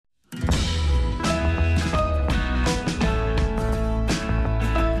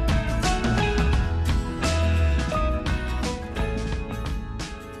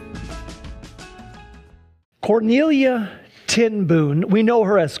Cornelia ten Boom, we know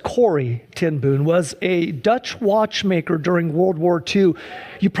her as Corrie ten Boom, was a Dutch watchmaker during World War II.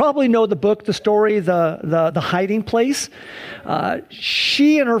 You probably know the book, the story, the Hiding Place.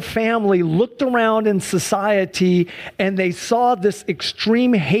 She and her family looked around in society and they saw this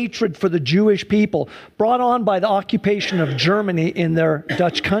extreme hatred for the Jewish people brought on by the occupation of Germany in their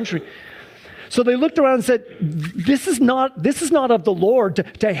Dutch country. So they looked around and said, this is not of the Lord.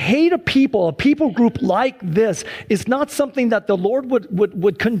 To hate a people group like this is not something that the Lord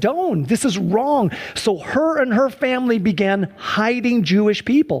would condone. This is wrong. So her and her family began hiding Jewish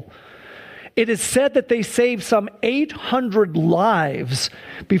people. It is said that they saved some 800 lives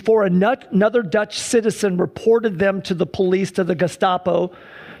before another Dutch citizen reported them to the police, to the Gestapo.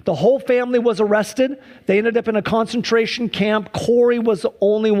 The whole family was arrested. They ended up in a concentration camp. Corrie was the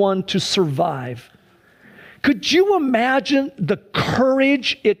only one to survive. Could you imagine the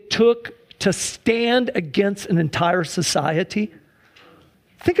courage it took to stand against an entire society?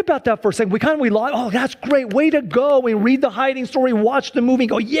 Think about that for a second. We lie, oh, that's great, way to go. We read the Hiding story, watch the movie, and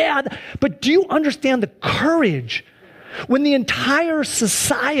go, yeah. But do you understand the courage when the entire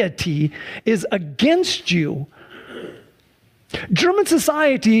society is against you? German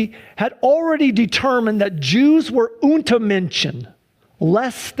society had already determined that Jews were Untermenschen,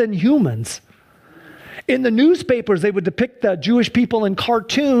 less than humans. In the newspapers, they would depict the Jewish people in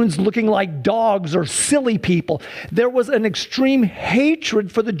cartoons looking like dogs or silly people. There was an extreme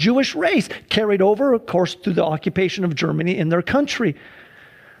hatred for the Jewish race, carried over, of course, through the occupation of Germany in their country.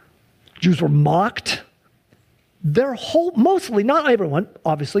 Jews were mocked. Mostly, not everyone,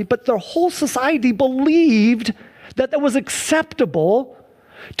 obviously, but their whole society believed that it was acceptable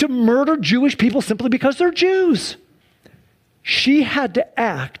to murder Jewish people simply because they're Jews. She had to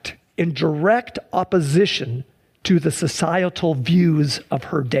act in direct opposition to the societal views of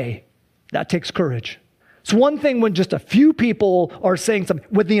her day. That takes courage. It's one thing when just a few people are saying something,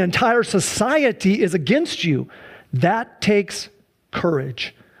 when the entire society is against you. That takes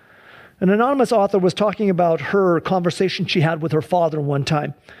courage. An anonymous author was talking about her conversation she had with her father one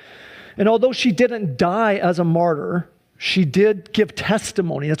time. And although she didn't die as a martyr, she did give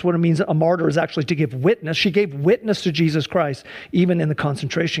testimony. That's what it means. A martyr is actually to give witness. She gave witness to Jesus Christ, even in the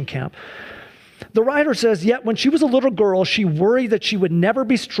concentration camp. The writer says, yet when she was a little girl, she worried that she would never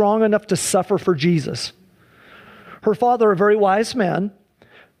be strong enough to suffer for Jesus. Her father, a very wise man,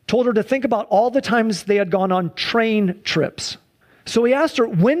 told her to think about all the times they had gone on train trips. So he asked her,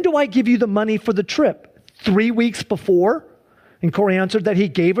 when do I give you the money for the trip? 3 weeks before? And Corrie answered that he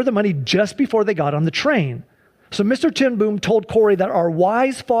gave her the money just before they got on the train. So Mr. ten Boom told Corrie that our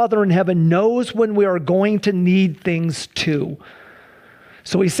wise Father in heaven knows when we are going to need things too.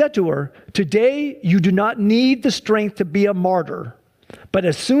 So he said to her, today you do not need the strength to be a martyr, but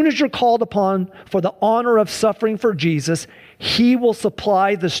as soon as you're called upon for the honor of suffering for Jesus, he will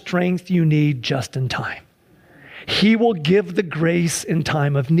supply the strength you need just in time. He will give the grace in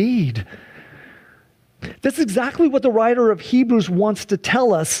time of need. That's exactly what the writer of Hebrews wants to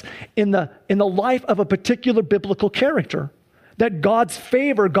tell us in the life of a particular biblical character. That God's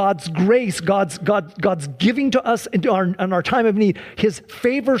favor, God's grace, God's giving to us in our time of need, his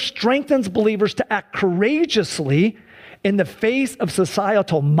favor strengthens believers to act courageously in the face of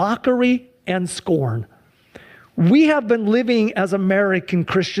societal mockery and scorn. We have been living as American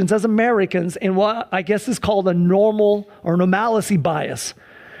Christians, as Americans, in what I guess is called a normal or normalcy bias.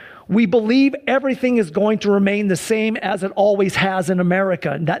 We believe everything is going to remain the same as it always has in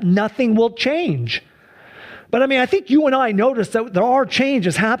America, and that nothing will change. But I think you and I notice that there are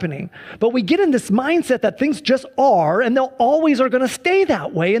changes happening, but we get in this mindset that things just are, and they'll always are going to stay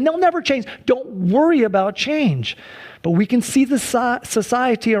that way, and they'll never change. Don't worry about change. But we can see the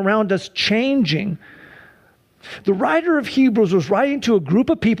society around us changing. The writer of Hebrews was writing to a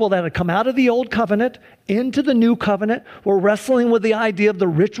group of people that had come out of the old covenant into the new covenant, were wrestling with the idea of the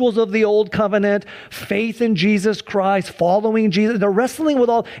rituals of the old covenant, faith in Jesus Christ, following Jesus. They're wrestling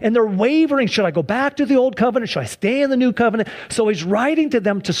with all, and they're wavering. Should I go back to the old covenant? Should I stay in the new covenant? So he's writing to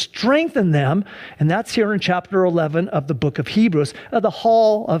them to strengthen them, and that's here in chapter 11 of the book of Hebrews. The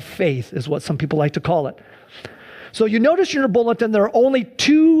hall of faith is what some people like to call it. So you notice in your bulletin there are only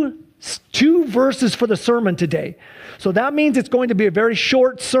two verses for the sermon today. So that means it's going to be a very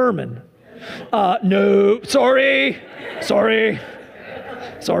short sermon. No, sorry.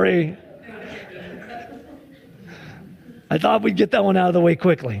 I thought we'd get that one out of the way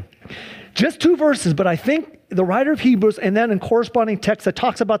quickly. Just 2 verses, but I think the writer of Hebrews and then in corresponding text that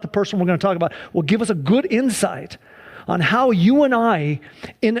talks about the person we're going to talk about will give us a good insight on how you and I,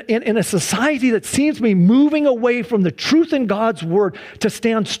 in a society that seems to be moving away from the truth in God's word, to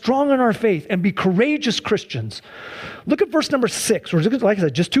stand strong in our faith and be courageous Christians. Look at verse number 6. Like I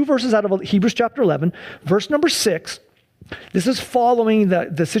said, just 2 verses out of Hebrews chapter 11. Verse number 6. This is following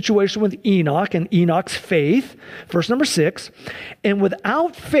the situation with Enoch and Enoch's faith. Verse number 6. And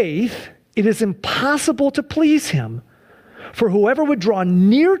without faith, it is impossible to please him. For whoever would draw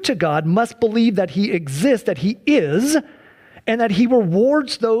near to God must believe that he exists, that he is, and that he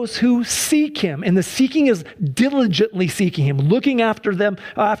rewards those who seek him. And the seeking is diligently seeking him, looking after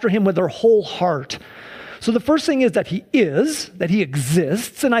him with their whole heart. So the first thing is that he is, that he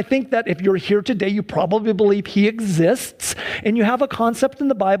exists. And I think that if you're here today, you probably believe he exists. And you have a concept in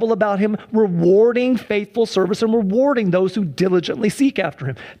the Bible about him rewarding faithful service and rewarding those who diligently seek after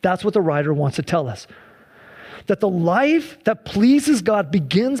him. That's what the writer wants to tell us. That the life that pleases God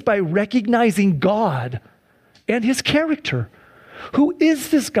begins by recognizing God and his character. Who is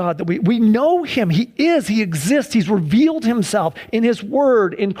this God that we know him? He is, he exists. He's revealed himself in his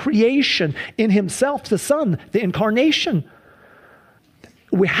word, in creation, in himself, the Son, the incarnation.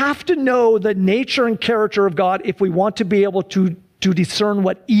 We have to know the nature and character of God if we want to be able to discern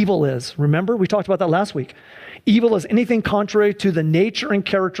what evil is. Remember, we talked about that last week. Evil is anything contrary to the nature and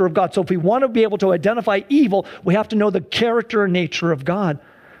character of God. So if we want to be able to identify evil, we have to know the character and nature of God.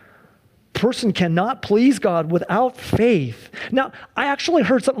 Person cannot please God without faith. Now, I actually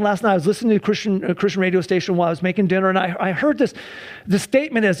heard something last night. I was listening to a Christian radio station while I was making dinner, and I heard this. The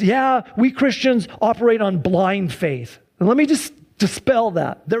statement is, yeah, we Christians operate on blind faith. And let me just dispel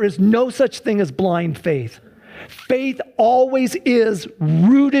that. There is no such thing as blind faith. Faith always is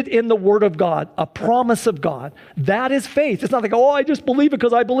rooted in the Word of God, a promise of God. That is faith. It's not like, oh, I just believe it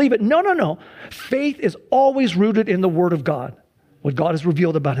because I believe it. No. Faith is always rooted in the Word of God, what God has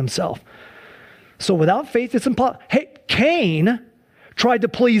revealed about himself. So without faith, it's impossible. Hey, Cain tried to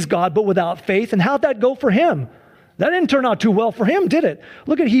please God, but without faith. And how'd that go for him? That didn't turn out too well for him, did it?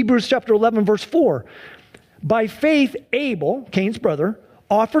 Look at Hebrews chapter 11, verse 4. By faith, Abel, Cain's brother,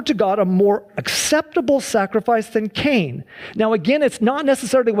 offered to God a more acceptable sacrifice than Cain. Now again, it's not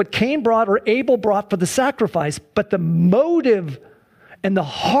necessarily what Cain brought or Abel brought for the sacrifice, but the motive and the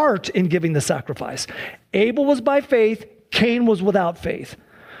heart in giving the sacrifice. Abel was by faith, Cain was without faith,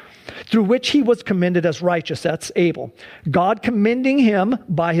 through which he was commended as righteous. That's Abel. God commending him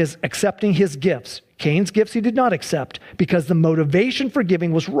by his accepting his gifts. Cain's gifts he did not accept because the motivation for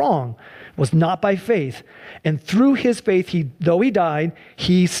giving was wrong, was not by faith. And through his faith, though he died,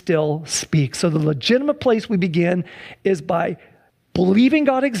 he still speaks. So the legitimate place we begin is by believing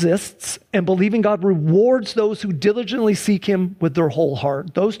God exists and believing God rewards those who diligently seek him with their whole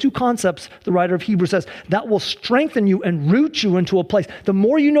heart. Those two concepts, the writer of Hebrews says, that will strengthen you and root you into a place. The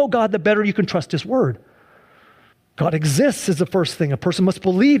more you know God, the better you can trust his word. God exists is the first thing. A person must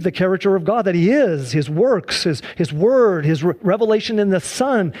believe the character of God, that he is, his works, his word, his revelation in the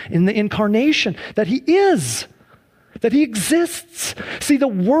Son, in the incarnation, that he is, that he exists. See, the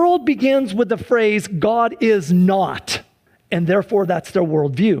world begins with the phrase, God is not, and therefore that's their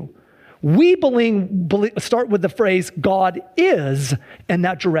worldview. We start with the phrase, God is, and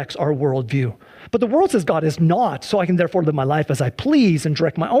that directs our worldview. But the world says God is not, so I can therefore live my life as I please and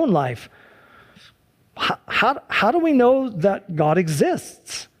direct my own life. How do we know that God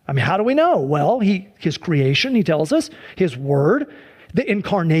exists? I mean, how do we know? Well, his creation, he tells us, his word, the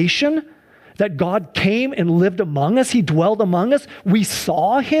incarnation, that God came and lived among us. He dwelled among us. We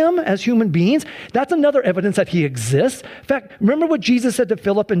saw him as human beings. That's another evidence that he exists. In fact, remember what Jesus said to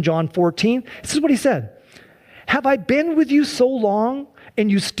Philip in John 14? This is what he said. Have I been with you so long and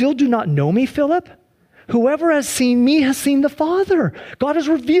you still do not know me, Philip? Whoever has seen me has seen the Father. God has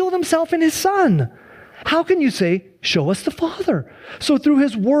revealed himself in his Son. How can you say, show us the Father? So through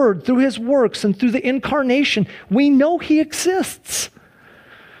his word, through his works, and through the incarnation, we know he exists.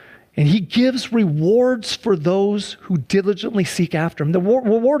 And he gives rewards for those who diligently seek after him. The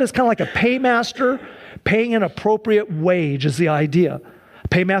reward is kind of like a paymaster paying an appropriate wage is the idea. A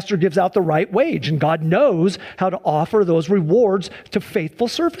paymaster gives out the right wage, and God knows how to offer those rewards to faithful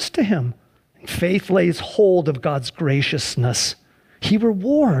service to him. Faith lays hold of God's graciousness. He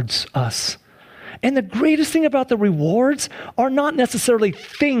rewards us. And the greatest thing about the rewards are not necessarily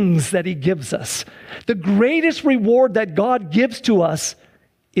things that he gives us. The greatest reward that God gives to us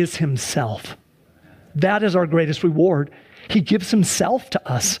is himself. That is our greatest reward. He gives himself to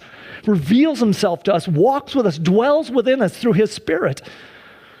us, reveals himself to us, walks with us, dwells within us through his Spirit.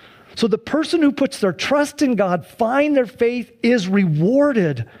 So the person who puts their trust in God, find their faith, is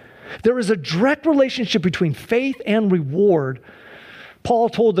rewarded. There is a direct relationship between faith and reward. Paul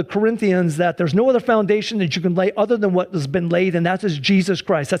told the Corinthians that there's no other foundation that you can lay other than what has been laid, and that is Jesus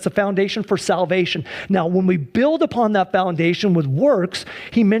Christ. That's the foundation for salvation. Now, when we build upon that foundation with works,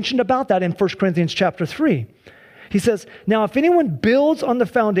 he mentioned about that in 1 Corinthians chapter 3. He says, now if anyone builds on the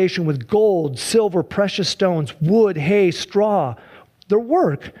foundation with gold, silver, precious stones, wood, hay, straw, their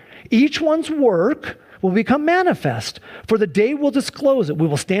work, each one's work will become manifest, for the day will disclose it. We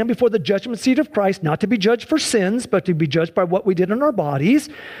will stand before the judgment seat of Christ, not to be judged for sins, but to be judged by what we did in our bodies,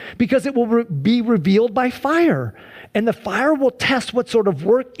 because it will be revealed by fire. And the fire will test what sort of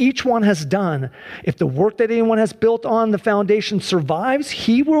work each one has done. If the work that anyone has built on the foundation survives,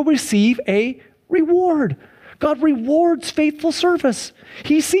 he will receive a reward. God rewards faithful service.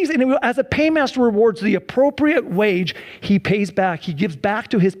 He sees, and as a paymaster rewards the appropriate wage, he pays back. He gives back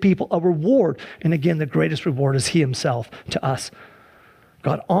to his people a reward. And again, the greatest reward is he himself to us.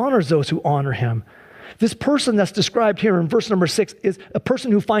 God honors those who honor him. This person that's described here in verse number 6 is a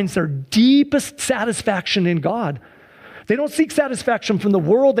person who finds their deepest satisfaction in God. They don't seek satisfaction from the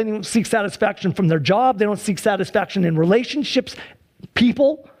world. They don't seek satisfaction from their job. They don't seek satisfaction in relationships,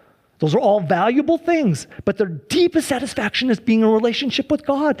 people. Those are all valuable things, but their deepest satisfaction is being in a relationship with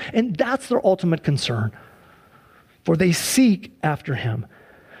God, and that's their ultimate concern. For they seek after him,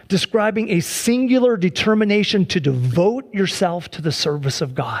 describing a singular determination to devote yourself to the service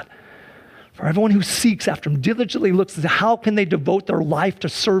of God. For everyone who seeks after him, diligently looks at how can they devote their life to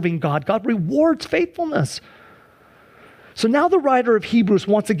serving God. God rewards faithfulness. So now the writer of Hebrews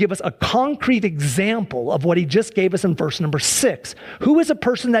wants to give us a concrete example of what he just gave us in verse number 6. Who is a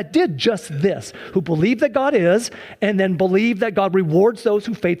person that did just this, who believed that God is, and then believed that God rewards those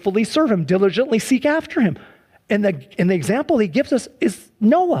who faithfully serve him, diligently seek after him. And the example he gives us is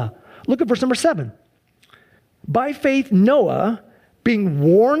Noah. Look at verse number 7. By faith, Noah, being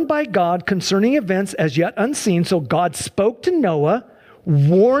warned by God concerning events as yet unseen, so God spoke to Noah,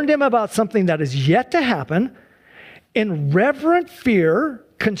 warned him about something that is yet to happen, in reverent fear,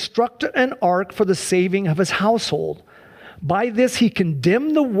 constructed an ark for the saving of his household. By this he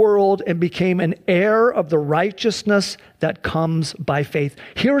condemned the world and became an heir of the righteousness that comes by faith.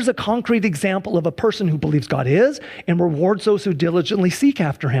 Here is a concrete example of a person who believes God is and rewards those who diligently seek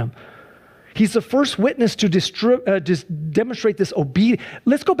after him. He's the first witness to demonstrate this obedience.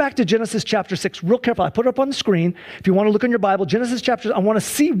 Let's go back to Genesis chapter 6 real careful. I put it up on the screen. If you want to look in your Bible, Genesis chapter, I want to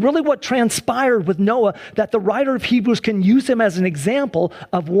see really what transpired with Noah, that the writer of Hebrews can use him as an example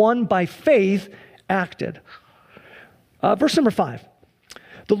of one by faith acted. Verse number 5.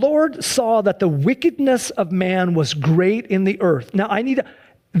 The Lord saw that the wickedness of man was great in the earth. Now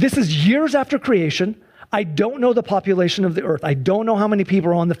this is years after creation. I don't know the population of the earth. I don't know how many people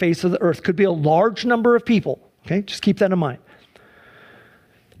are on the face of the earth. Could be a large number of people. Okay, just keep that in mind.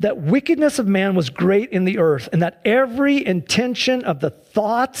 That wickedness of man was great in the earth, and that every intention of the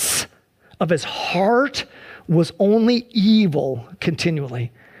thoughts of his heart was only evil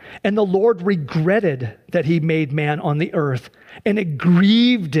continually. And the Lord regretted that he made man on the earth, and it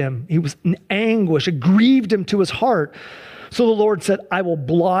grieved him. He was in anguish. It grieved him to his heart. So the Lord said, I will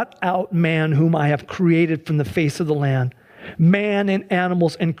blot out man whom I have created from the face of the land, man and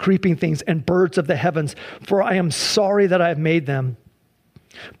animals and creeping things and birds of the heavens, for I am sorry that I have made them.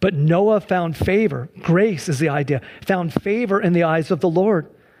 But Noah found favor. Grace is the idea. Found favor in the eyes of the Lord.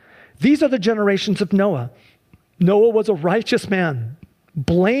 These are the generations of Noah. Noah was a righteous man,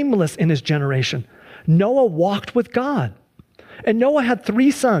 blameless in his generation. Noah walked with God. And Noah had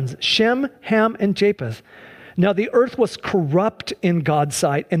 3 sons, Shem, Ham, and Japheth. Now the earth was corrupt in God's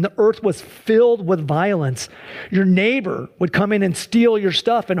sight, and the earth was filled with violence. Your neighbor would come in and steal your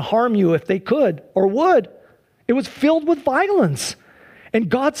stuff and harm you if they could or would. It was filled with violence. And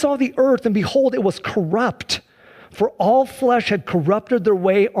God saw the earth, and behold, it was corrupt. For all flesh had corrupted their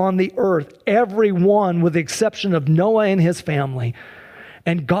way on the earth, every one with the exception of Noah and his family.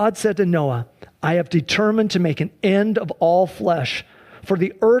 And God said to Noah, I have determined to make an end of all flesh, for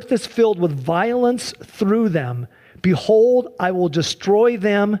the earth is filled with violence through them. Behold, I will destroy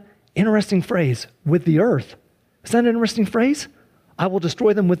them. Interesting phrase, with the earth. Is that an interesting phrase? I will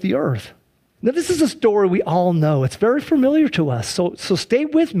destroy them with the earth. Now, this is a story we all know. It's very familiar to us. So stay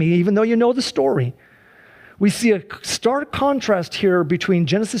with me, even though you know the story. We see a stark contrast here between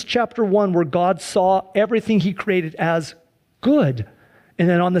Genesis chapter 1, where God saw everything he created as good. And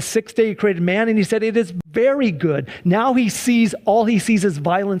then on the 6th day, he created man, and he said, it is very good. Now all he sees is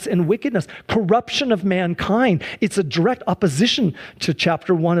violence and wickedness, corruption of mankind. It's a direct opposition to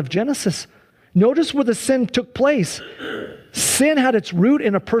chapter 1 of Genesis. Notice where the sin took place. Sin had its root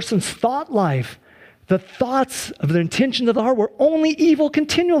in a person's thought life. The thoughts of the intentions of the heart were only evil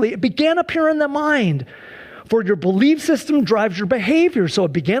continually. It began up here in the mind. For your belief system drives your behavior. So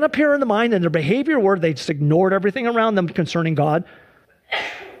it began up here in the mind, and their behavior were they just ignored everything around them concerning God.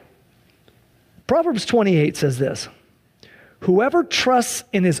 Proverbs 28 says this, whoever trusts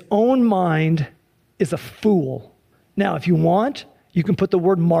in his own mind is a fool. Now, if you want, you can put the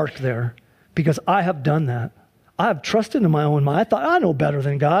word mark there, because I have done that. I have trusted in my own mind. I thought, I know better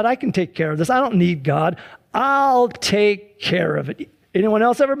than God. I can take care of this. I don't need God. I'll take care of it. Anyone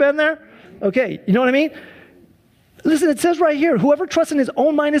else ever been there? Okay, you know what I mean? Listen, it says right here, whoever trusts in his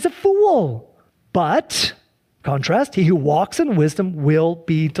own mind is a fool. But, contrast, he who walks in wisdom will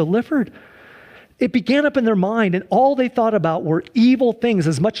be delivered. It began up in their mind, and all they thought about were evil things,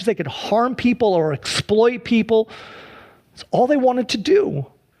 as much as they could harm people or exploit people. It's all they wanted to do.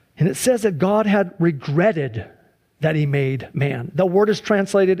 And it says that God had regretted that he made man. The word is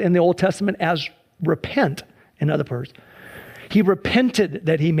translated in the Old Testament as repent, in other words. He repented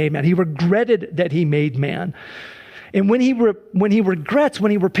that he made man. He regretted that he made man. And when he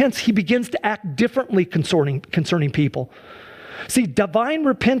repents, he begins to act differently concerning people. See, divine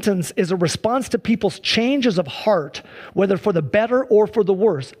repentance is a response to people's changes of heart, whether for the better or for the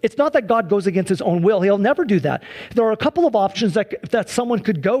worse. It's not that God goes against his own will. He'll never do that. There are a couple of options that someone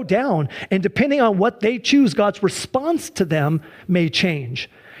could go down, and depending on what they choose, God's response to them may change.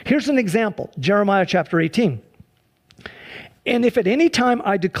 Here's an example, Jeremiah chapter 18. And if at any time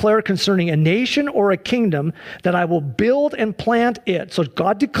I declare concerning a nation or a kingdom that I will build and plant it. So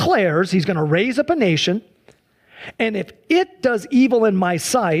God declares he's going to raise up a nation. And if it does evil in my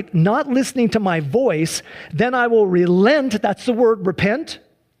sight, not listening to my voice, then I will relent. That's the word repent,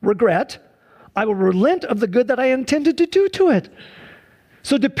 regret. I will relent of the good that I intended to do to it.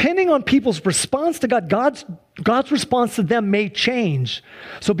 So depending on people's response to God, God's response to them may change.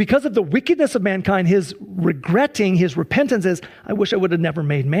 So because of the wickedness of mankind, his regretting, his repentance is, I wish I would have never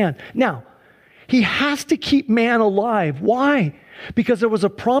made man. Now, he has to keep man alive. Why? Because there was a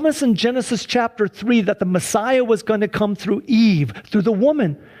promise in Genesis chapter 3 that the Messiah was going to come through Eve, through the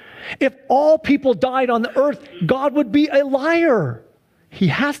woman. If all people died on the earth, God would be a liar. He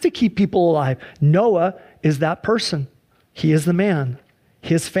has to keep people alive. Noah is that person. He is the man.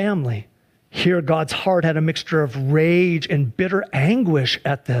 His family. Here, God's heart had a mixture of rage and bitter anguish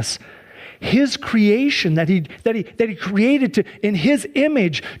at this. His creation that he created in his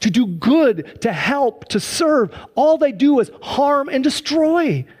image to do good, to help, to serve. All they do is harm and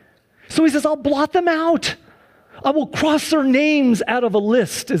destroy. So he says, I'll blot them out. I will cross their names out of a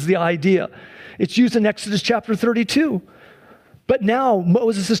list is the idea. It's used in Exodus chapter 32. But now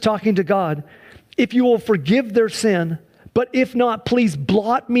Moses is talking to God. If you will forgive their sin, but if not, please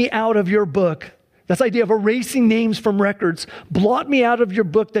blot me out of your book. That's the idea of erasing names from records. Blot me out of your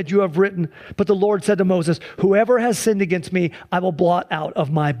book that you have written. But the Lord said to Moses, whoever has sinned against me, I will blot out of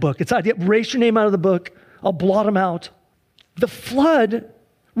my book. It's the idea, erase your name out of the book. I'll blot them out. The flood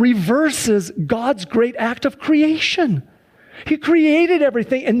reverses God's great act of creation. He created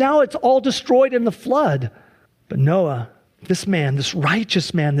everything, and now it's all destroyed in the flood. But Noah, this man, this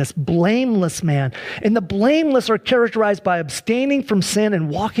righteous man, this blameless man. And the blameless are characterized by abstaining from sin and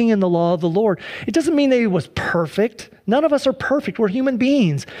walking in the law of the Lord. It doesn't mean that he was perfect. None of us are perfect. We're human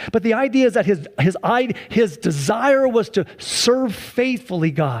beings. But the idea is that his desire was to serve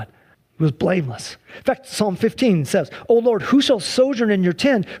faithfully God. He was blameless. In fact, Psalm 15 says, O Lord, who shall sojourn in your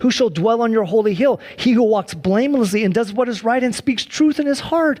tent? Who shall dwell on your holy hill? He who walks blamelessly and does what is right and speaks truth in his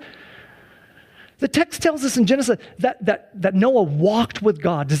heart. The text tells us in Genesis that Noah walked with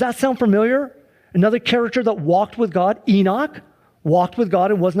God. Does that sound familiar? Another character that walked with God, Enoch, walked with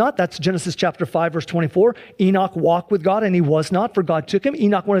God and was not. That's Genesis chapter 5, verse 24. Enoch walked with God and he was not, for God took him.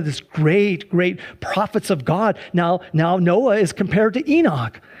 Enoch, one of these great prophets of God. Now Noah is compared to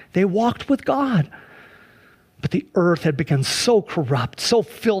Enoch. They walked with God. But the earth had become so corrupt, so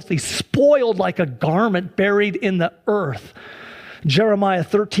filthy, spoiled like a garment buried in the earth. Jeremiah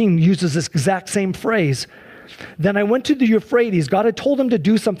 13 uses this exact same phrase. Then I went to the Euphrates. God had told him to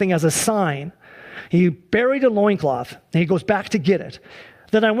do something as a sign. He buried a loincloth, and he goes back to get it.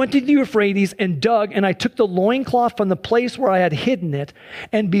 Then I went to the Euphrates and dug, and I took the loincloth from the place where I had hidden it,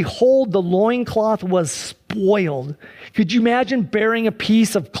 and behold, the loincloth was spoiled. Could you imagine burying a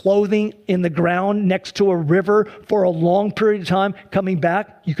piece of clothing in the ground next to a river for a long period of time, coming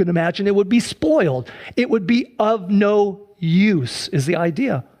back? You can imagine it would be spoiled. It would be of no use, is the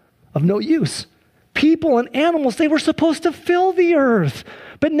idea of no use. People and animals, they were supposed to fill the earth.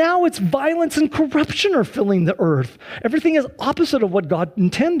 But now it's violence and corruption are filling the earth. Everything is opposite of what God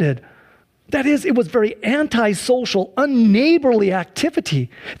intended. That is, it was very antisocial, unneighborly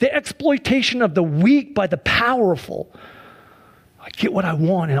activity. The exploitation of the weak by the powerful. I get what I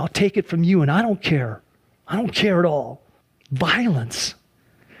want and I'll take it from you and I don't care. I don't care at all. Violence.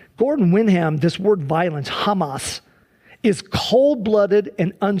 Gordon Wenham, this word violence, Hamas, is cold-blooded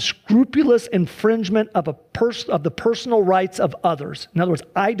and unscrupulous infringement of the personal rights of others. In other words,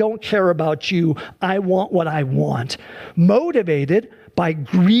 I don't care about you. I want what I want. Motivated by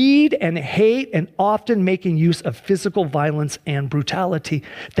greed and hate and often making use of physical violence and brutality.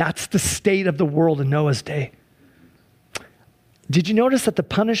 That's the state of the world in Noah's day. Did you notice that the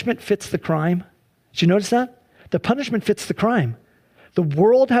punishment fits the crime? Did you notice that? The punishment fits the crime. The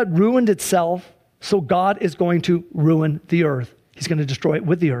world had ruined itself, so God is going to ruin the earth. He's going to destroy it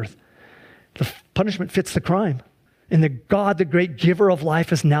with the earth. The punishment fits the crime. And God, the great giver of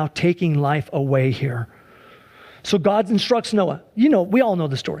life, is now taking life away here. So God instructs Noah. We all know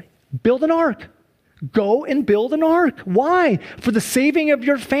the story. Build an ark. Go and build an ark. Why? For the saving of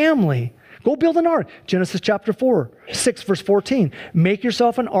your family. Go build an ark. Genesis chapter 6, verse 14. Make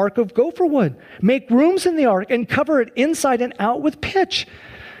yourself an ark of gopher wood. Make rooms in the ark and cover it inside and out with pitch.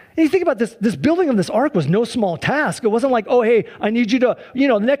 And you think about this building of this ark was no small task. It wasn't like, oh, hey, I need you to,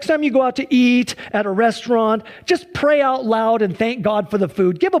 the next time you go out to eat at a restaurant, just pray out loud and thank God for the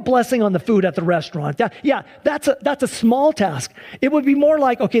food. Give a blessing on the food at the restaurant. That's a small task. It would be more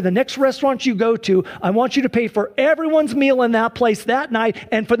like, okay, the next restaurant you go to, I want you to pay for everyone's meal in that place that night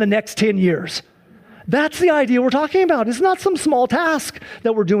and for the next 10 years. That's the idea we're talking about. It's not some small task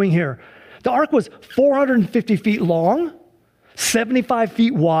that we're doing here. The ark was 450 feet long, 75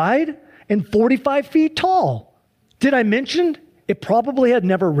 feet wide, and 45 feet tall. Did I mention it probably had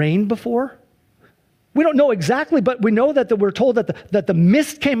never rained before? We don't know exactly, but we know that we're told that the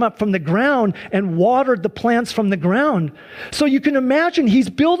mist came up from the ground and watered the plants from the ground. So you can imagine he's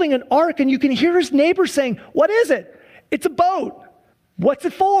building an ark and you can hear his neighbors saying, what is it? It's a boat. What's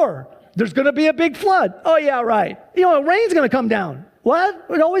it for? There's going to be a big flood. Oh yeah, right. Rain's going to come down. What?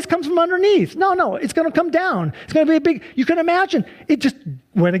 It always comes from underneath. No, it's going to come down. It's going to be a big, you can imagine, it just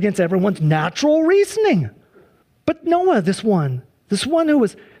went against everyone's natural reasoning. But Noah, this one who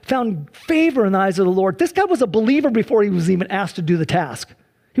was found favor in the eyes of the Lord, this guy was a believer before he was even asked to do the task.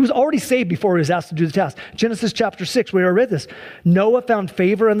 He was already saved before he was asked to do the task. Genesis chapter 6, we already read this. Noah found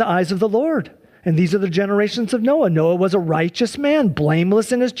favor in the eyes of the Lord. And these are the generations of Noah. Noah was a righteous man,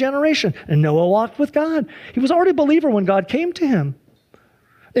 blameless in his generation. And Noah walked with God. He was already a believer when God came to him.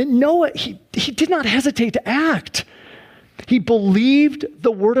 And Noah, he did not hesitate to act. He believed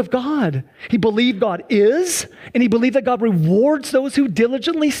the word of God. He believed God is, and he believed that God rewards those who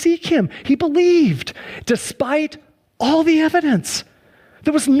diligently seek him. He believed, despite all the evidence.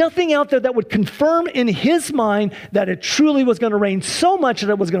 There was nothing out there that would confirm in his mind that it truly was going to rain so much that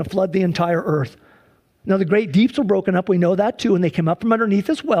it was going to flood the entire earth. Now, the great deeps were broken up. We know that too, and they came up from underneath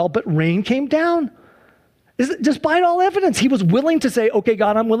as well, but rain came down. Despite all evidence, he was willing to say, okay,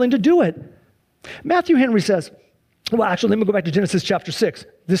 God, I'm willing to do it. Matthew Henry says, well, actually, let me go back to Genesis chapter 6.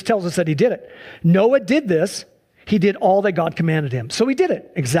 This tells us that he did it. Noah did this. He did all that God commanded him. So he did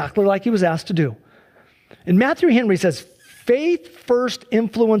it exactly like he was asked to do. And Matthew Henry says, faith first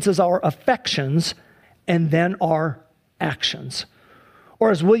influences our affections and then our actions. Or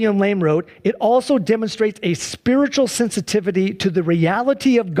as William Lane wrote, it also demonstrates a spiritual sensitivity to the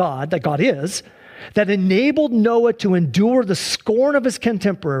reality of God, that God is, that enabled Noah to endure the scorn of his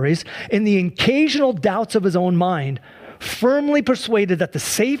contemporaries and the occasional doubts of his own mind, firmly persuaded that the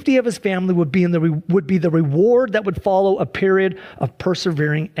safety of his family would be the reward that would follow a period of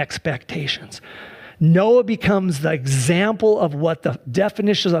persevering expectations. Noah becomes the example of what the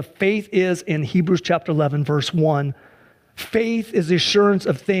definition of faith is in Hebrews chapter 11, verse 1. Faith is the assurance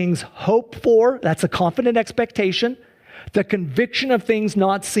of things hoped for. That's a confident expectation. The conviction of things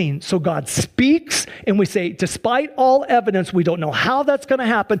not seen. So God speaks and we say, despite all evidence, we don't know how that's going to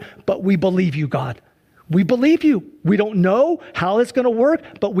happen, but we believe you, God. We believe you. We don't know how it's going to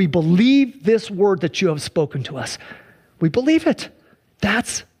work, but we believe this word that you have spoken to us. We believe it.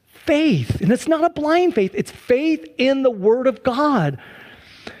 That's faith. And it's not a blind faith. It's faith in the word of God.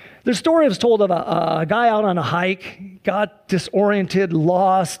 The story was told of a guy out on a hike, got disoriented,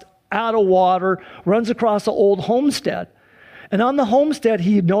 lost, out of water, runs across an old homestead. And on the homestead,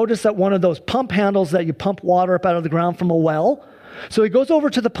 he noticed that one of those pump handles that you pump water up out of the ground from a well. So he goes over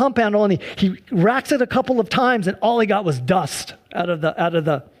to the pump handle and he racks it a couple of times, and all he got was dust out of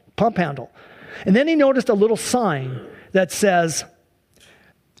the pump handle. And then he noticed a little sign that says,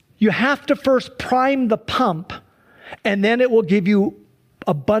 you have to first prime the pump, and then it will give you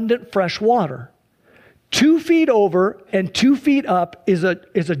abundant fresh water. 2 feet over and 2 feet up is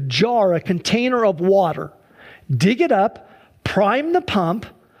a jar, a container of water. Dig it up, prime the pump,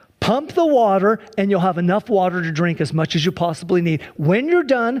 Pump the water, and you'll have enough water to drink as much as you possibly need. When you're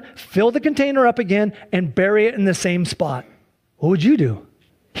done, fill the container up again and bury it in the same spot. What would you do?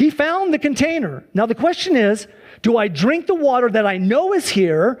 He found the container. Now the question is, do I drink the water that I know is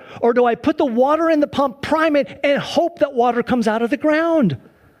here, or do I put the water in the pump, prime it, and hope that water comes out of the ground?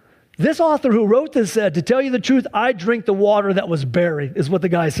 This author who wrote this said, to tell you the truth, I drink the water that was buried, is what the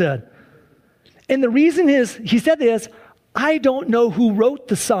guy said. And the reason is, he said this, I don't know who wrote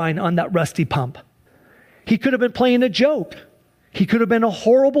the sign on that rusty pump. He could have been playing a joke. He could have been a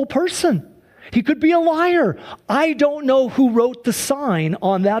horrible person. He could be a liar. I don't know who wrote the sign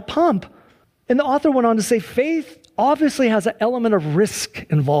on that pump. And the author went on to say, faith obviously has an element of risk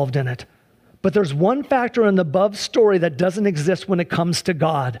involved in it. But there's one factor in the above story that doesn't exist when it comes to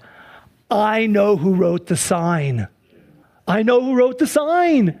God. I know who wrote the sign. I know who wrote the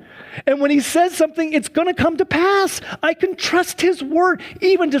sign. And when he says something, it's going to come to pass. I can trust his word,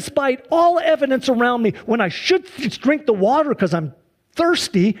 even despite all evidence around me. When I should drink the water because I'm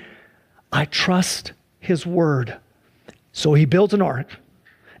thirsty, I trust his word. So he builds an ark.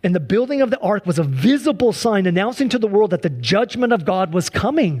 And the building of the ark was a visible sign announcing to the world that the judgment of God was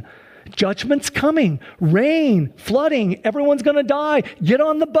coming. Judgment's coming. Rain, flooding, everyone's going to die. Get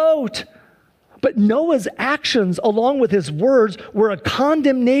on the boat. But Noah's actions, along with his words, were a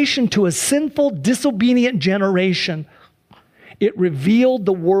condemnation to a sinful, disobedient generation. It revealed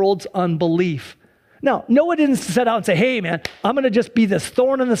the world's unbelief. Now, Noah didn't set out and say, hey, man, I'm going to just be this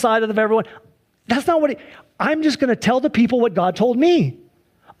thorn in the side of everyone. That's not what I'm just going to tell the people what God told me.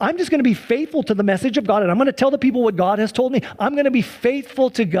 I'm just going to be faithful to the message of God, and I'm going to tell the people what God has told me. I'm going to be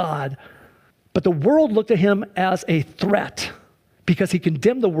faithful to God. But the world looked at him as a threat because he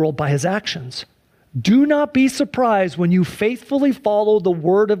condemned the world by his actions. Do not be surprised when you faithfully follow the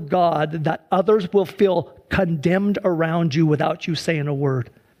word of God that others will feel condemned around you without you saying a word,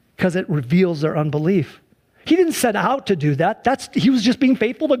 because it reveals their unbelief. He didn't set out to do that. He was just being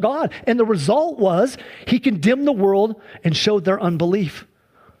faithful to God. And the result was he condemned the world and showed their unbelief.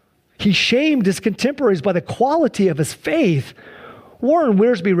 He shamed his contemporaries by the quality of his faith. Warren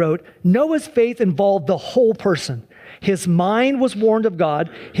Wiersbe wrote, Noah's faith involved the whole person. His mind was warned of God,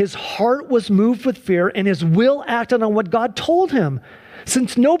 his heart was moved with fear, and his will acted on what God told him.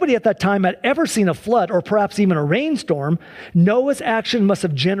 Since nobody at that time had ever seen a flood or perhaps even a rainstorm, Noah's action must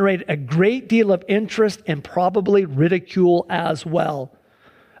have generated a great deal of interest and probably ridicule as well.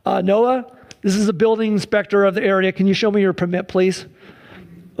 Noah, this is a building inspector of the area. Can you show me your permit, please?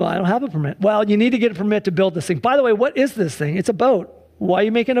 Well, I don't have a permit. Well, you need to get a permit to build this thing. By the way, what is this thing? It's a boat. Why are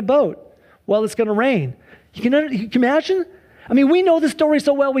you making a boat? Well, it's going to rain. You can imagine? I mean, we know the story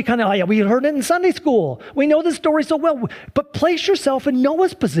so well, we heard it in Sunday school. We know the story so well, but place yourself in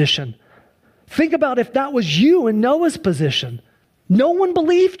Noah's position. Think about if that was you in Noah's position. No one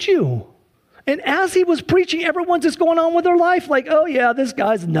believed you. And as he was preaching, everyone's just going on with their life like, oh yeah, this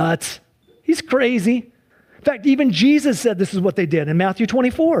guy's nuts. He's crazy. In fact, even Jesus said this is what they did in Matthew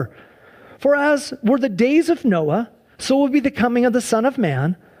 24. For as were the days of Noah, so will be the coming of the Son of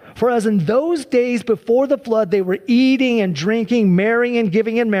Man. For as in those days before the flood, they were eating and drinking, marrying and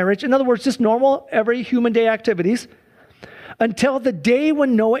giving in marriage. In other words, just normal, every human day activities. Until the day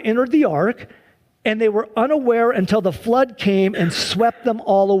when Noah entered the ark, and they were unaware until the flood came and swept them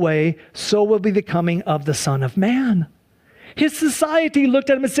all away. So will be the coming of the Son of Man. His society looked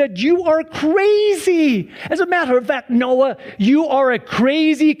at him and said, you are crazy. As a matter of fact, Noah, you are a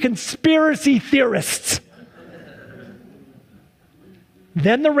crazy conspiracy theorist.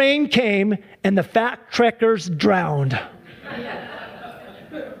 Then the rain came and the fact checkers drowned.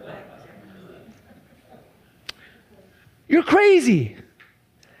 You're crazy.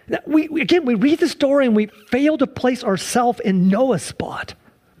 We read the story and we fail to place ourselves in Noah's spot.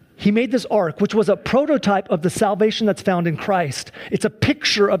 He made this ark, which was a prototype of the salvation that's found in Christ. It's a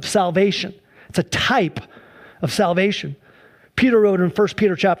picture of salvation. It's a type of salvation. Peter wrote in 1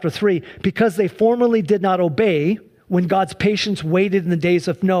 Peter chapter 3, because they formerly did not obey, when God's patience waited in the days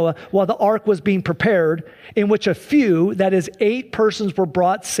of Noah while the ark was being prepared, in which a few, that is 8 persons, were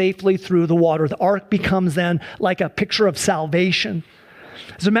brought safely through the water. The ark becomes then like a picture of salvation.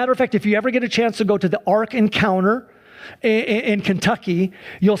 As a matter of fact, if you ever get a chance to go to the Ark Encounter in Kentucky,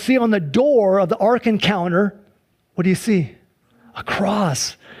 you'll see on the door of the Ark Encounter, what do you see? A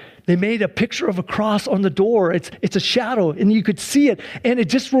cross. They made a picture of a cross on the door. It's a shadow, and you could see it. And it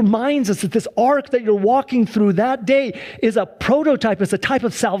just reminds us that this ark that you're walking through that day is a prototype, it's a type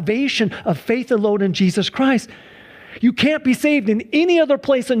of salvation of faith alone in Jesus Christ. You can't be saved in any other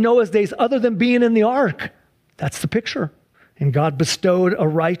place in Noah's days other than being in the ark. That's the picture. And God bestowed a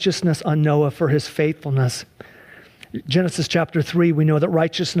righteousness on Noah for his faithfulness. Genesis chapter 3, we know that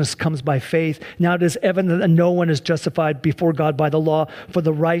righteousness comes by faith. Now it is evident that no one is justified before God by the law, for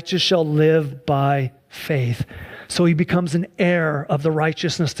the righteous shall live by faith. So he becomes an heir of the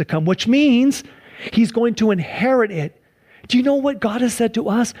righteousness to come, which means he's going to inherit it. Do you know what God has said to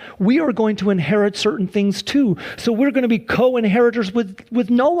us? We are going to inherit certain things too. So we're going to be co-inheritors with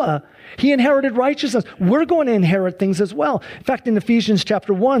Noah. He inherited righteousness. We're going to inherit things as well. In fact, in Ephesians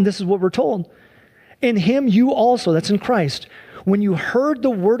chapter 1, this is what we're told. In him you also, that's in Christ, when you heard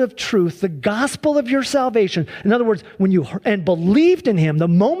the word of truth, the gospel of your salvation, in other words, when you and believed in him, the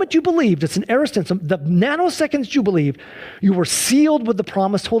moment you believed, it's an aorist tense, the nanoseconds you believed, you were sealed with the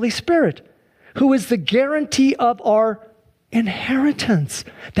promised Holy Spirit, who is the guarantee of our inheritance,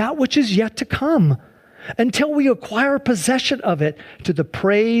 that which is yet to come, until we acquire possession of it to the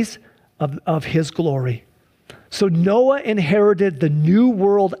praise of his glory. So Noah inherited the new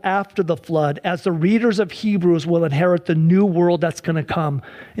world after the flood, as the readers of Hebrews will inherit the new world that's going to come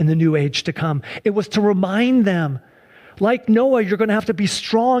in the new age to come. It was to remind them, like Noah, you're going to have to be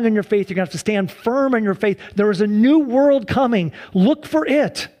strong in your faith. You're going to have to stand firm in your faith. There is a new world coming. Look for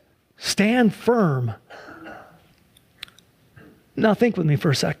it. Stand firm. Now think with me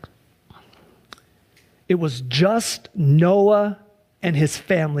for a sec. It was just Noah and his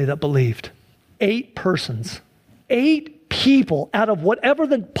family that believed. 8 persons. 8 people out of whatever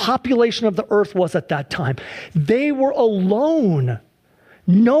the population of the earth was at that time. They were alone.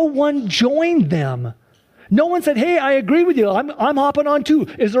 No one joined them. No one said, hey, I agree with you. I'm hopping on too.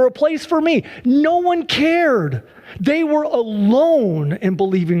 Is there a place for me? No one cared. They were alone in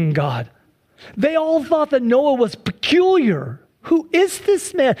believing in God. They all thought that Noah was peculiar. Who is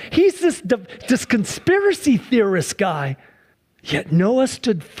this man? He's this conspiracy theorist guy. Yet Noah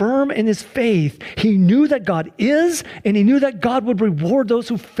stood firm in his faith. He knew that God is, and he knew that God would reward those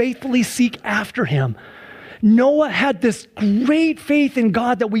who faithfully seek after him. Noah had this great faith in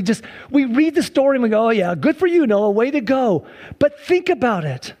God that we read the story and we go, oh yeah, good for you, Noah, way to go. But think about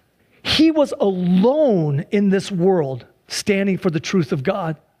it. He was alone in this world, standing for the truth of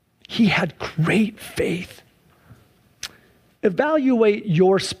God. He had great faith. Evaluate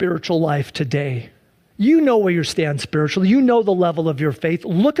your spiritual life today. You know where you stand spiritually. You know the level of your faith.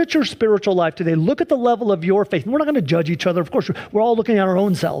 Look at your spiritual life today. Look at the level of your faith. And we're not going to judge each other. Of course, we're all looking at our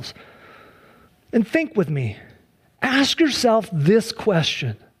own selves. And think with me. Ask yourself this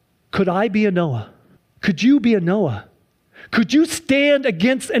question. Could I be a Noah? Could you be a Noah? Could you stand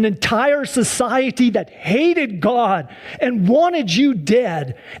against an entire society that hated God and wanted you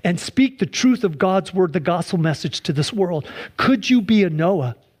dead and speak the truth of God's word, the gospel message to this world? Could you be a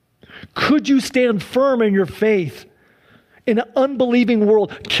Noah? Could you stand firm in your faith in an unbelieving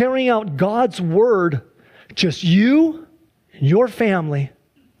world, carrying out God's word, just you and your family,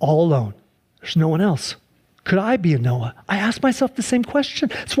 all alone? There's no one else. Could I be a Noah? I asked myself the same question.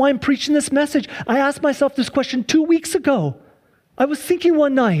 That's why I'm preaching this message. I asked myself this question 2 weeks ago. I was thinking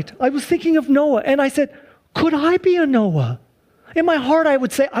one night, I was thinking of Noah, and I said, could I be a Noah? In my heart, I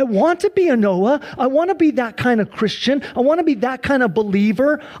would say, I want to be a Noah. I want to be that kind of Christian. I want to be that kind of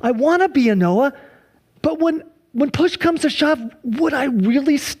believer. I want to be a Noah. But when push comes to shove, would I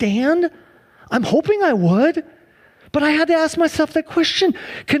really stand? I'm hoping I would. But I had to ask myself that question.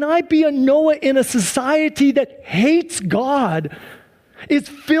 Can I be a Noah in a society that hates God, is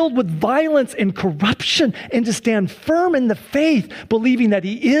filled with violence and corruption, and to stand firm in the faith, believing that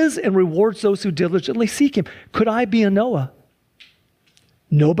he is and rewards those who diligently seek him? Could I be a Noah?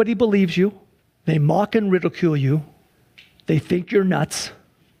 Nobody believes you. They mock and ridicule you. They think you're nuts.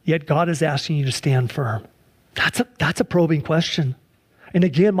 Yet God is asking you to stand firm. That's a probing question. And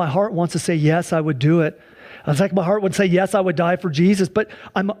again, my heart wants to say, yes, I would do it. It's like my heart would say, yes, I would die for Jesus. But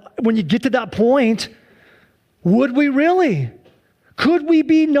when you get to that point, would we really? Could we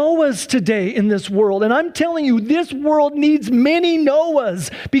be Noahs today in this world? And I'm telling you, this world needs many Noahs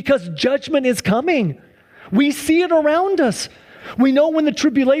because judgment is coming. We see it around us. We know when the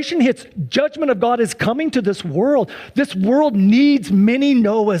tribulation hits, judgment of God is coming to this world. This world needs many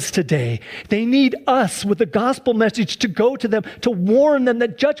Noahs today. They need us with the gospel message to go to them, to warn them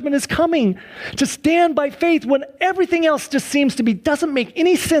that judgment is coming, to stand by faith when everything else just seems to be, doesn't make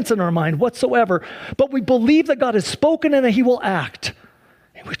any sense in our mind whatsoever. But we believe that God has spoken and that he will act.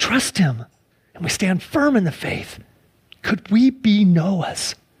 And we trust him and we stand firm in the faith. Could we be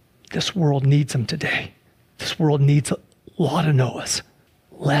Noahs? This world needs them today. This world needs a lot of Noahs.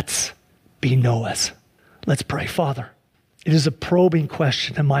 Let's be Noahs. Let's pray. Father, it is a probing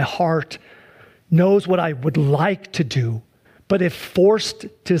question, and my heart knows what I would like to do. But if forced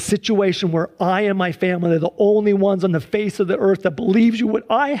to a situation where I and my family are the only ones on the face of the earth that believes you, would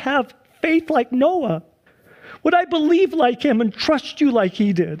I have faith like Noah? Would I believe like him and trust you like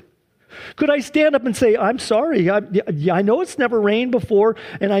he did? Could I stand up and say, I'm sorry, I know it's never rained before,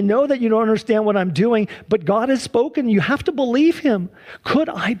 and I know that you don't understand what I'm doing, but God has spoken, you have to believe him. Could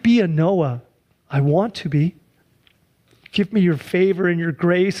I be a Noah? I want to be. Give me your favor and your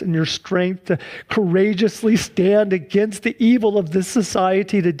grace and your strength to courageously stand against the evil of this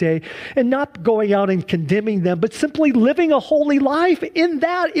society today, and not going out and condemning them, but simply living a holy life. In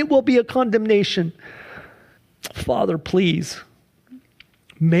that, it will be a condemnation. Father, please,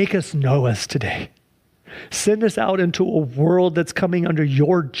 make us Noahs today. Send us out into a world that's coming under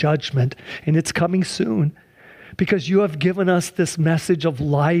your judgment, and it's coming soon, because you have given us this message of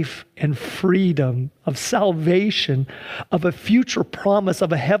life and freedom, of salvation, of a future promise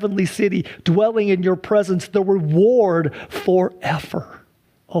of a heavenly city dwelling in your presence, the reward forever.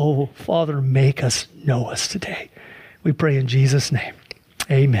 Oh, Father, make us Noahs today. We pray in Jesus' name.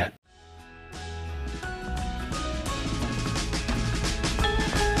 Amen.